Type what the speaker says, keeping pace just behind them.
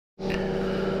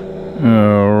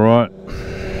Alright,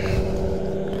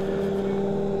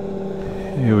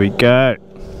 here we go,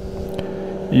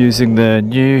 using the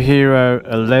new Hero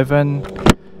 11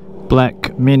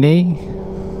 Black Mini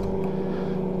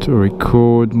to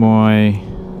record my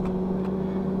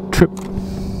trip,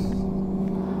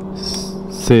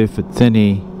 see if it's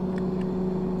any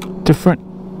different,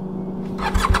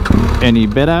 any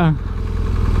better.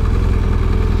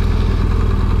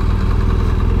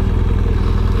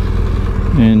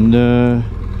 And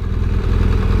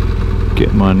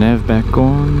get my nav back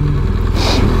on.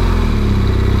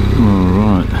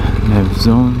 Alright, nav's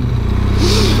on.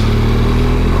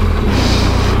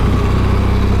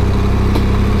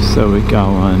 So we're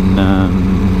going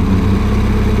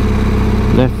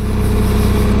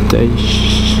left-ish,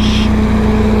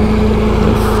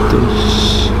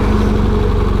 left-ish.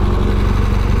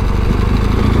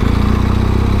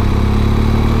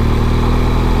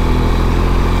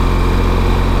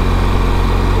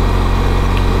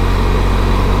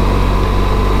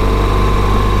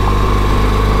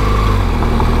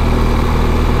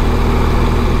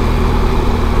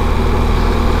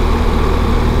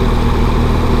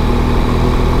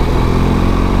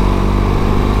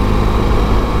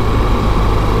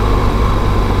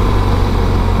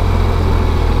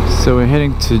 So we're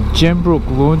heading to Gembrook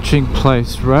Launching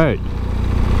Place Road,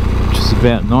 which is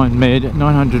about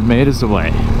 900 metres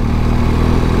away.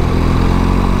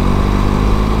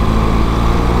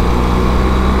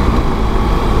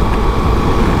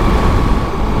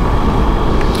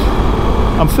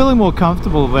 I'm feeling more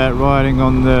comfortable about riding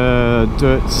on the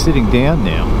dirt sitting down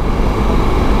now.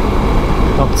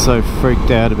 Not so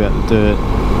freaked out about the dirt.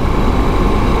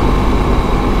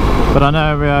 But I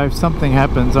know if something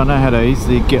happens, I know how to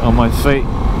easily get on my feet,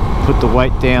 put the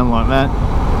weight down like that,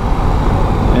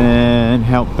 and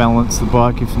help balance the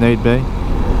bike if need be.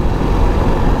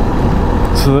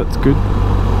 So that's good.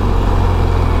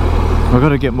 I've got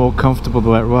to get more comfortable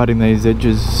about riding these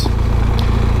edges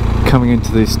coming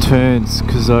into these turns,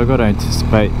 because I've got to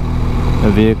anticipate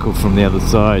a vehicle from the other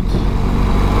side.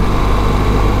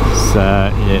 So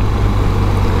yeah,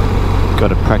 got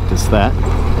to practice that.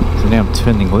 So now I'm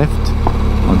turning left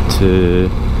onto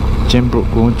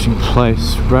Gembrook Launching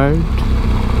Place Road.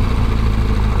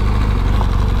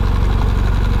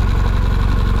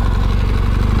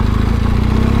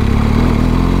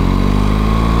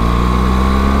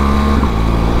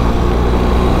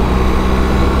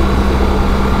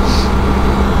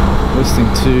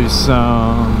 Listening to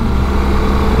some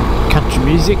country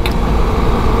music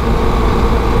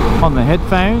on the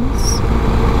headphones,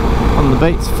 on the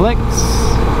Beats Flex.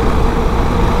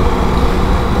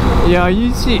 Yeah, I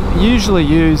usually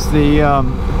use the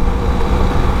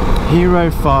Hero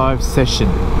 5 Session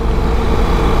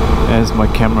as my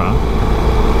camera,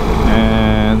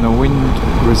 and the wind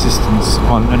resistance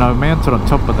on, and I mount it on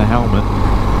top of the helmet,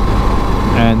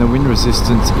 and the wind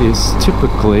resistance is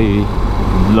typically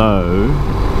low.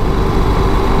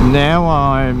 Now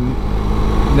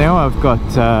I've got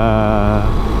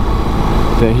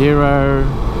the Hero,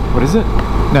 what is it?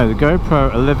 No, the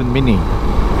GoPro 11 Mini.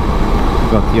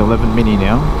 Got the 11 Mini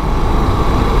now,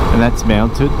 and that's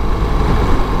mounted,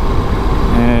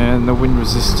 and the wind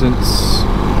resistance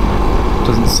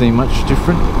doesn't seem much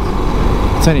different.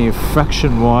 It's only a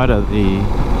fraction wider, the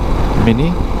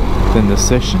Mini, than the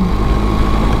Session,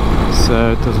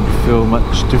 so it doesn't feel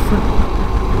much different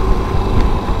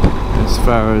as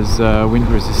far as wind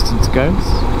resistance goes.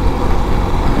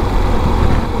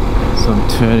 So I'm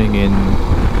turning in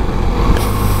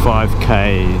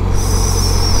 5Ks.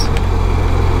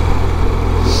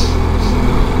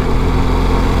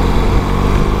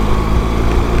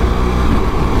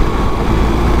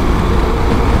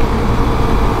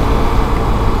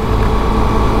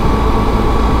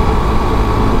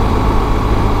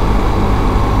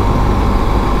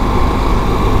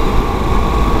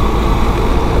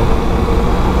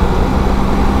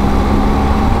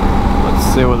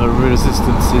 See what the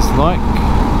resistance is like.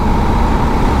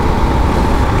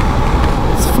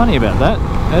 It's funny about that.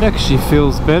 It actually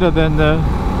feels better than the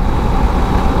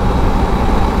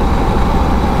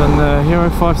Hero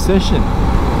 5 Session.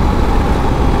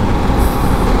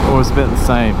 Or it's about the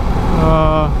same.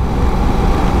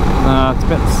 No, it's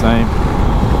about the same.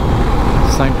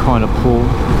 Same kind of pull,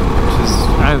 which is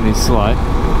only slight.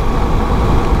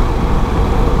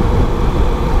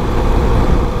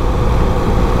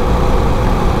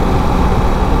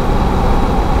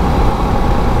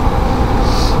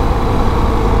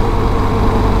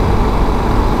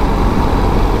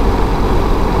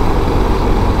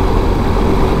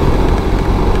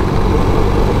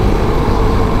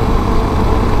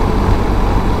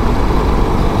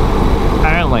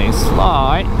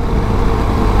 Sly.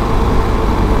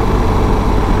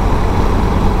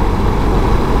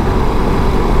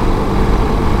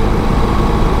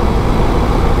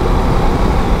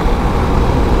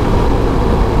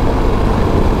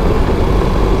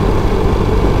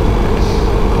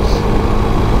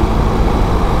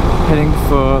 Heading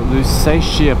for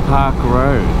Lusatia Park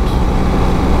Road.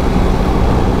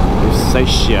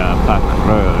 Lusatia Park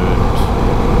Road.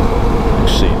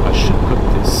 Actually, I should put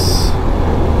this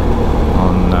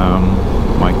on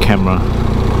my camera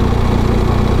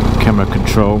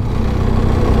control,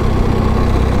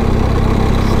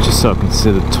 just so I can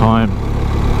see the time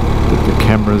that the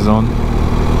camera's on.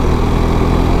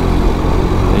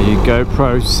 The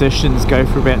GoPro sessions go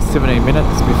for about 17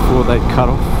 minutes before they cut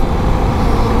off,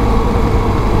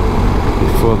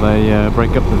 before they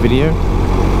break up the video.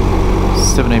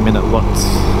 17-minute lots,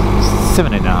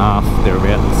 7.5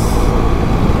 thereabouts.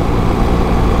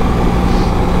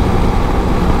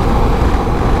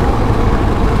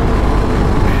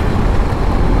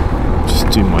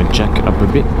 Do my jacket up a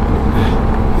bit.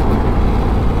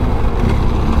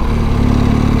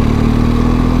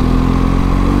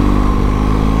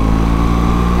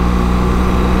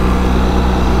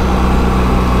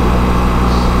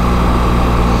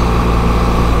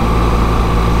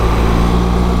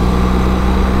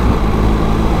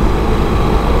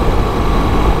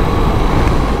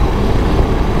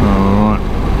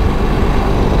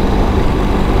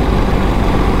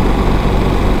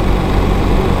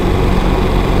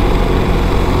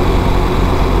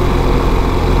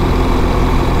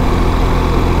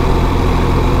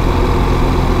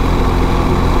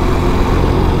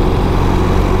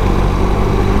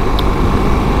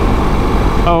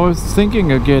 I was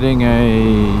thinking of getting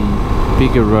a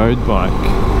bigger road bike,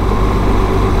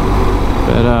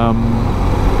 but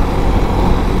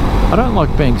I don't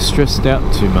like being stressed out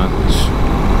too much,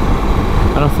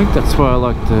 and I think that's why I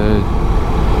like the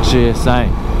GSA.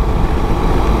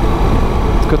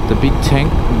 It's got the big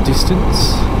tank and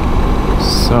distance,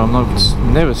 so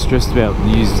I'm never stressed about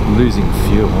losing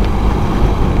fuel.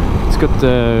 It's got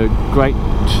the great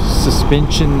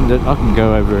suspension that I can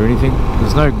go over anything.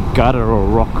 There's no gutter or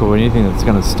rock or anything that's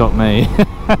going to stop me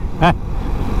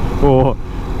or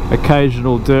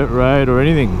occasional dirt road or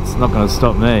anything. It's not going to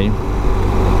stop me.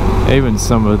 Even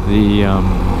some of the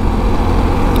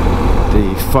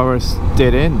forest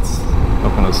dead ends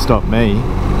not going to stop me.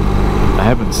 They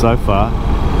haven't so far.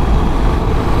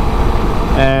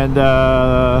 And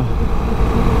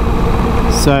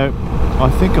so I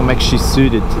think I'm actually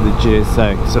suited to the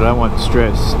GSA because I don't want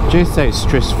stress. GSA is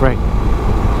stress free.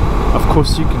 Of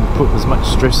course you can put as much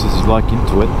stress as you like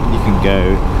into it. You can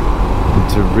go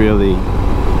into really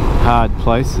hard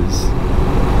places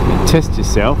and test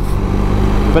yourself.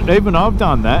 But even I've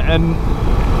done that and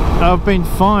I've been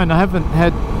fine. I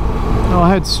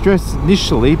had stress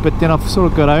initially, but then I've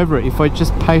sort of got over it. If I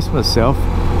just pace myself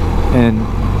and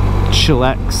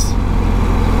chillax,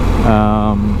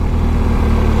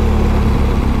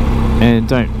 and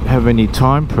don't have any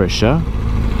time pressure,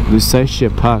 Lusatia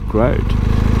Park Road,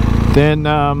 then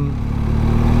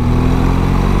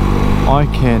I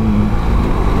can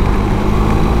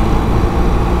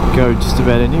go just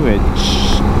about anywhere,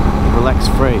 relax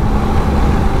free.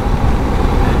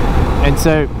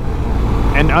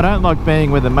 And I don't like being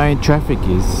where the main traffic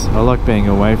is. I like being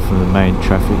away from the main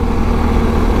traffic,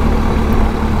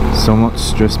 so I'm not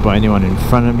stressed by anyone in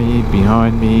front of me,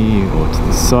 behind me, or to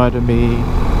the side of me.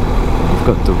 I've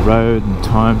got the road and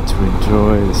time to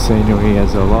enjoy the scenery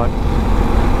as I like.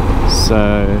 So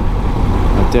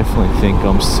I definitely think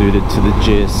I'm suited to the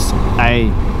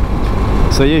GSA.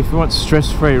 So yeah, if you want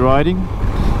stress-free riding,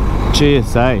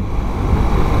 GSA.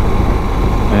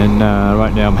 And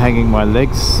right now I'm hanging my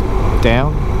legs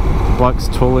down. The bike's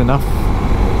tall enough.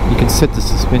 You can set the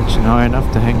suspension high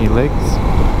enough to hang your legs,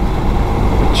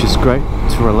 which is great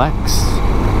to relax.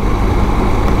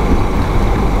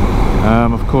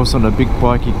 Of course, on a big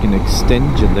bike you can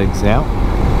extend your legs out,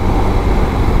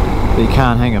 but you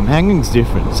can't hang them. Hanging's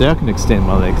different, so I can extend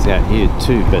my legs out here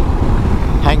too, but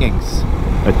hanging's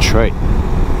a treat,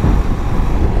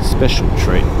 special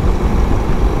treat.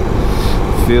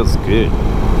 Feels good.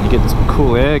 You get some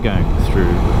cool air going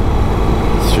through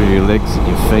your legs and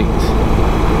your feet.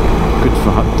 Good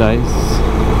for hot days,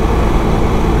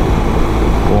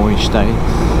 warmish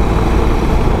days.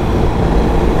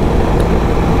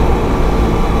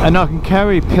 And I can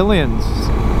carry pillions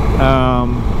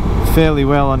fairly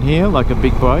well on here, like a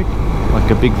big bike, like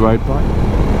a big road bike.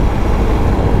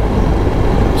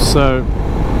 So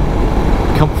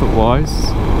comfort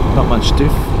wise, not much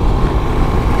diff.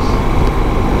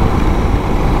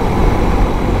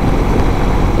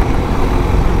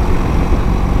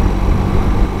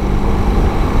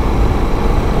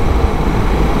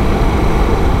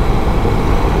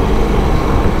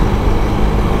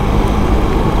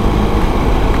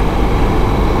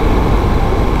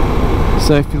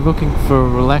 So if you're looking for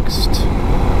relaxed,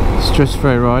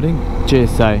 stress-free riding,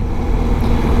 GSA.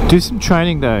 Do some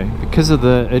training though, because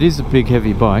it is a big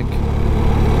heavy bike,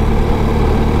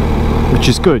 which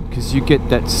is good because you get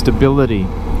that stability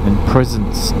and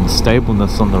presence and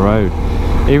stableness on the road.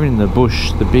 Even in the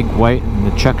bush, the big weight and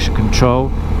the traction control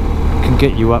can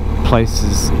get you up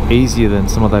places easier than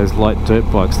some of those light dirt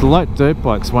bikes. The light dirt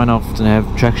bikes won't often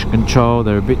have traction control,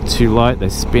 they're a bit too light, they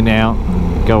spin out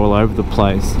and go all over the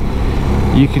place.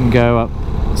 You can go up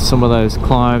some of those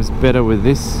climbs better with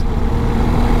this,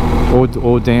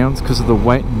 or downs, because of the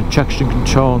weight and the traction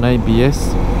control and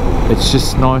ABS. It's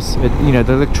just nice, you know,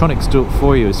 the electronics do it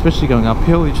for you, especially going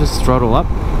uphill. You just throttle up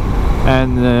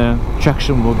and the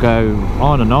traction will go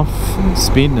on and off and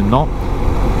spin and not,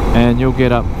 and you'll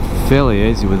get up fairly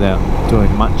easy without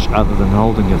doing much other than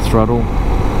holding your throttle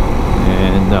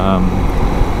and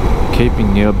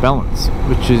keeping your balance,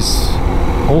 which is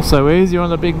also easier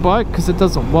on a big bike because it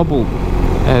doesn't wobble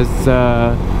as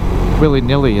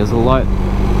willy-nilly as a light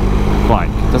bike.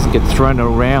 It doesn't get thrown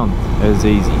around as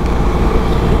easy.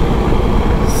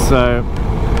 So,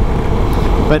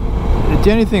 but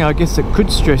the only thing I guess that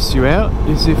could stress you out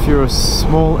is if you're a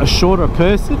shorter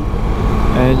person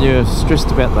and you're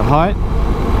stressed about the height.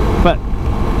 But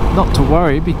not to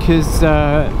worry, because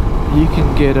you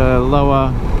can get a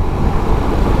lower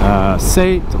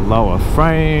seat, a lower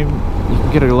frame, you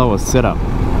can get a lower setup.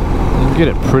 You can get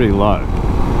it pretty low,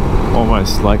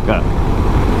 almost like a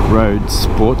road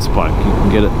sports bike. You can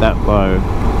get it that low.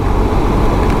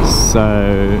 So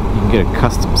you can get a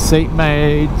custom seat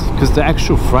made, because the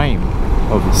actual frame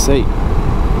of the seat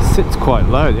sits quite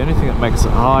low. The only thing that makes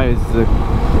it high is the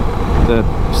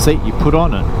seat you put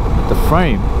on it, the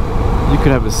frame. You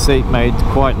could have a seat made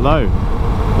quite low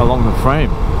along the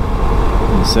frame,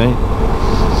 you see.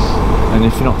 And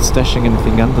if you're not stashing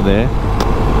anything under there,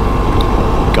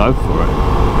 go for it.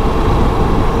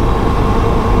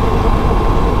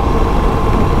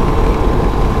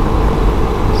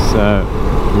 So,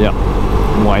 yeah,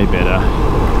 way better.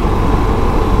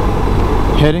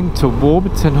 Heading to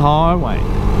Warburton Highway.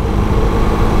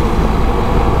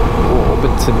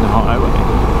 Warburton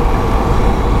Highway.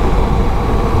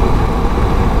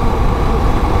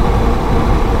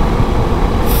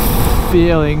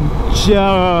 Feeling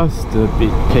just a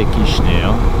bit peckish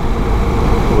now.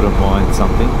 Wouldn't mind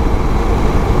something.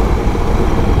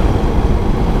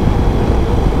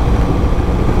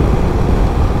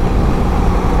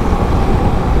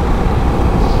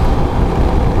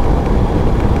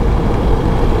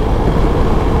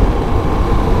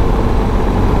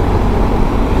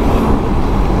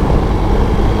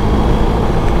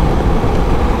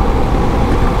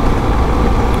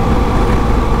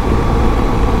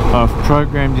 I've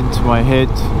programmed into my head,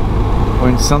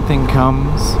 when something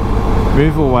comes,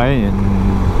 move away and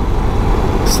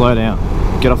slow down,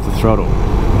 get off the throttle,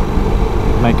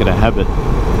 make it a habit.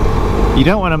 You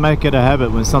don't want to make it a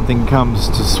habit when something comes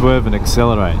to swerve and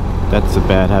accelerate. That's a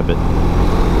bad habit.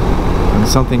 When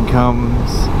something comes,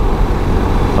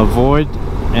 avoid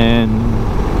and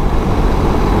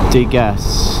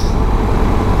degas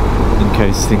in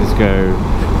case things go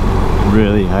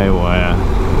really haywire.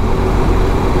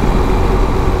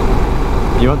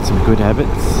 You want some good habits,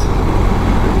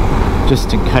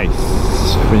 just in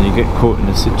case when you get caught in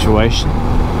a situation.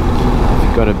 If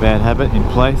you've got a bad habit in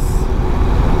place,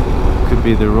 it could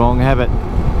be the wrong habit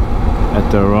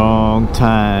at the wrong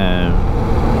time.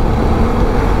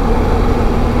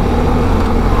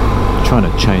 I'm trying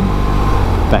to change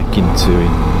back into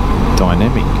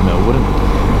dynamic, no, I wouldn't.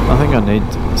 I think I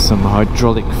need some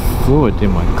hydraulic fluid in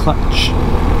my clutch.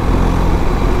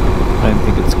 I don't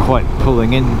think it's quite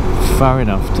pulling in far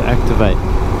enough to activate.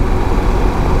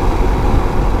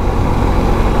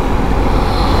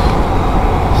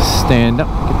 Stand up,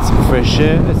 get some fresh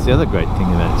air. That's the other great thing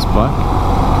about this bike.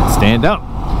 Stand up,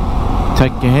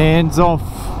 take your hands off,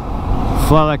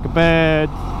 fly like a bird,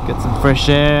 get some fresh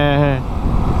air.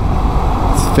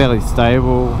 It's fairly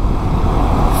stable.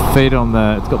 Feet on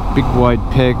it's got big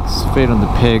wide pegs, feet on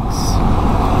the pegs,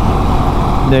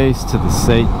 knees to the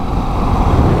seat.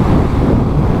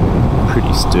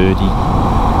 Pretty sturdy.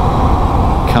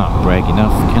 Can't brag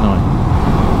enough, can I?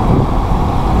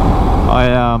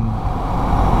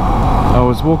 I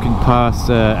was walking past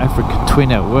Africa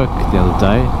Twin at work the other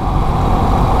day,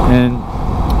 and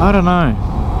I don't know,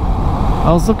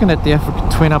 I was looking at the Africa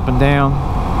Twin up and down,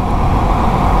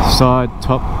 side,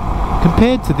 top.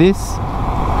 Compared to this,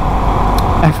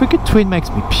 Africa Twin makes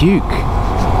me puke.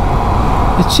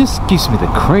 It just gives me the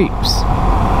creeps.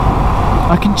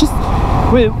 I can just,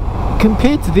 well,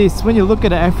 compared to this, when you look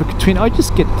at an Africa Twin, I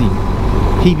just get the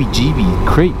heebie-jeebie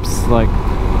creeps. Like,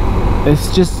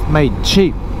 It's just made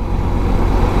cheap.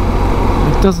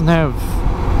 It doesn't have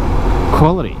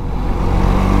quality.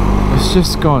 It's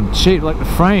just gone cheap, like the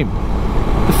frame.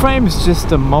 The frame is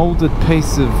just a molded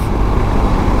piece of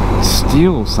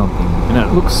steel or something, and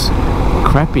it looks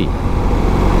crappy.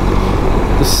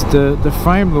 The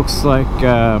frame looks like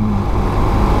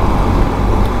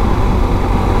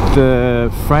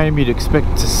the frame you'd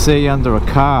expect to see under a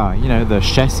car. You know, the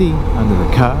chassis under the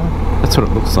car. That's what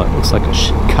it looks like. It looks like a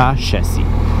car chassis,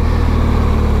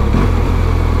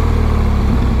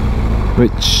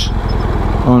 which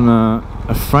on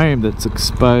a frame that's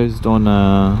exposed on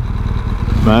a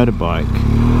motorbike,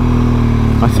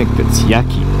 I think that's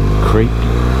yucky, creepy.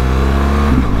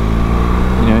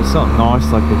 You know, it's not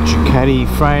nice like a Ducati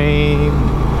frame,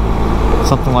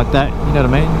 something like that, you know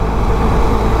what I mean?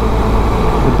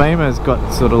 The Beamer's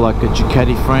got sort of like a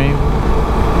Ducati frame,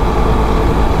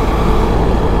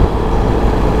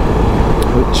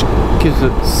 which gives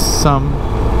it some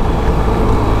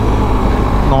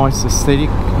nice aesthetic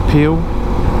appeal,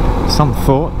 some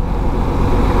thought.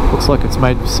 Looks like it's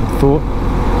made with some thought,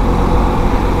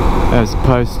 as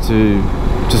opposed to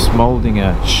just moulding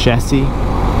a chassis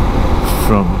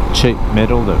from cheap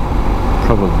metal that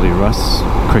probably rusts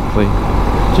quickly.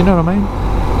 Do you know what I mean?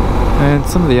 And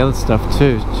some of the other stuff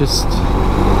too, just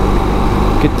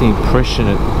get the impression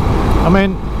it, I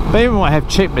mean, Beamer might have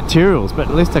cheap materials, but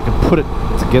at least I can put it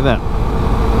together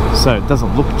so it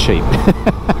doesn't look cheap.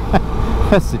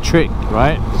 That's the trick,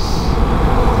 right?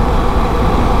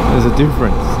 There's a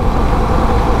difference.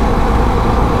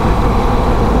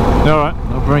 Alright,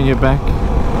 I'll bring you back